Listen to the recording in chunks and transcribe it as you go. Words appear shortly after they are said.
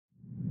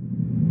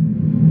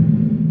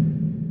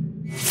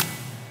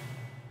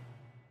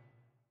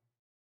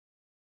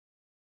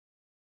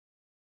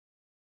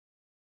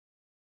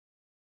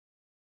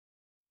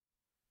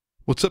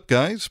What's up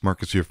guys,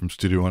 Marcus here from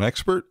Studio One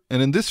Expert,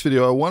 and in this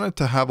video I wanted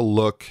to have a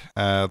look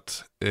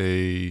at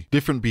a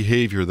different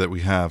behavior that we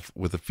have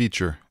with a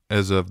feature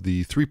as of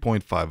the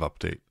 3.5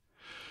 update.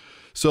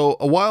 So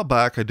a while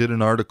back I did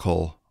an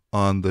article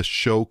on the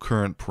show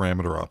current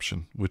parameter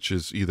option, which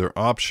is either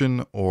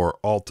option or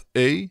alt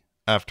A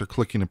after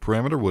clicking a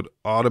parameter would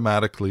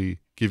automatically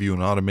give you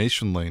an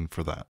automation lane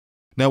for that.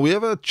 Now we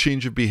have a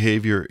change of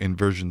behavior in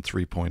version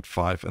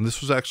 3.5, and this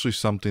was actually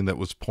something that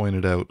was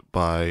pointed out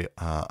by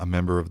a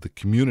member of the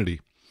community,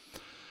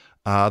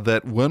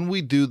 that when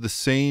we do the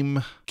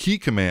same key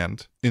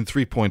command in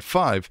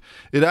 3.5,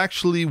 it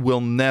actually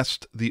will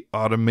nest the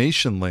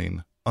automation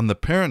lane on the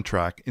parent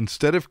track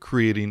instead of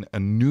creating a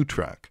new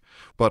track.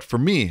 But for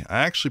me, I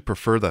actually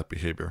prefer that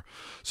behavior.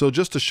 So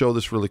just to show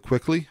this really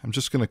quickly, I'm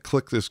just going to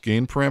click this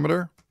gain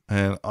parameter.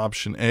 And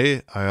option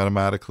A, I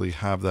automatically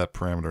have that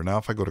parameter. Now,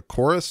 if I go to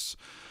chorus,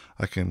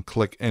 I can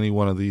click any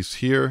one of these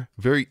here.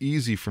 Very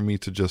easy for me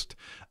to just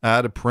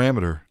add a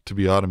parameter to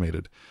be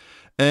automated.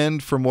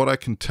 And from what I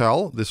can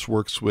tell, this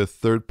works with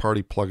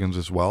third-party plugins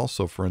as well.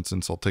 So for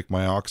instance, I'll take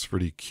my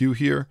Oxford EQ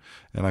here,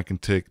 and I can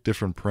take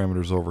different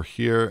parameters over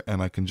here,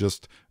 and I can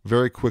just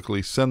very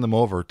quickly send them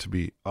over to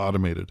be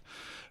automated.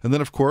 And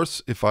then of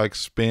course, if I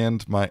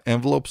expand my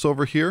envelopes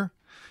over here,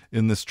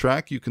 in this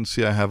track, you can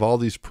see I have all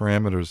these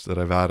parameters that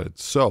I've added.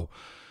 So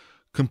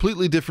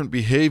completely different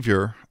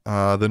behavior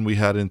than we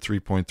had in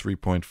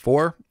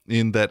 3.3.4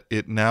 in that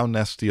it now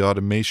nests the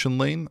automation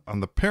lane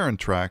on the parent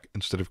track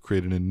instead of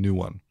creating a new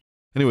one.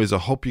 Anyways, I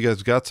hope you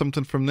guys got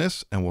something from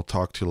this, and we'll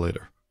talk to you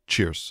later.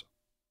 Cheers.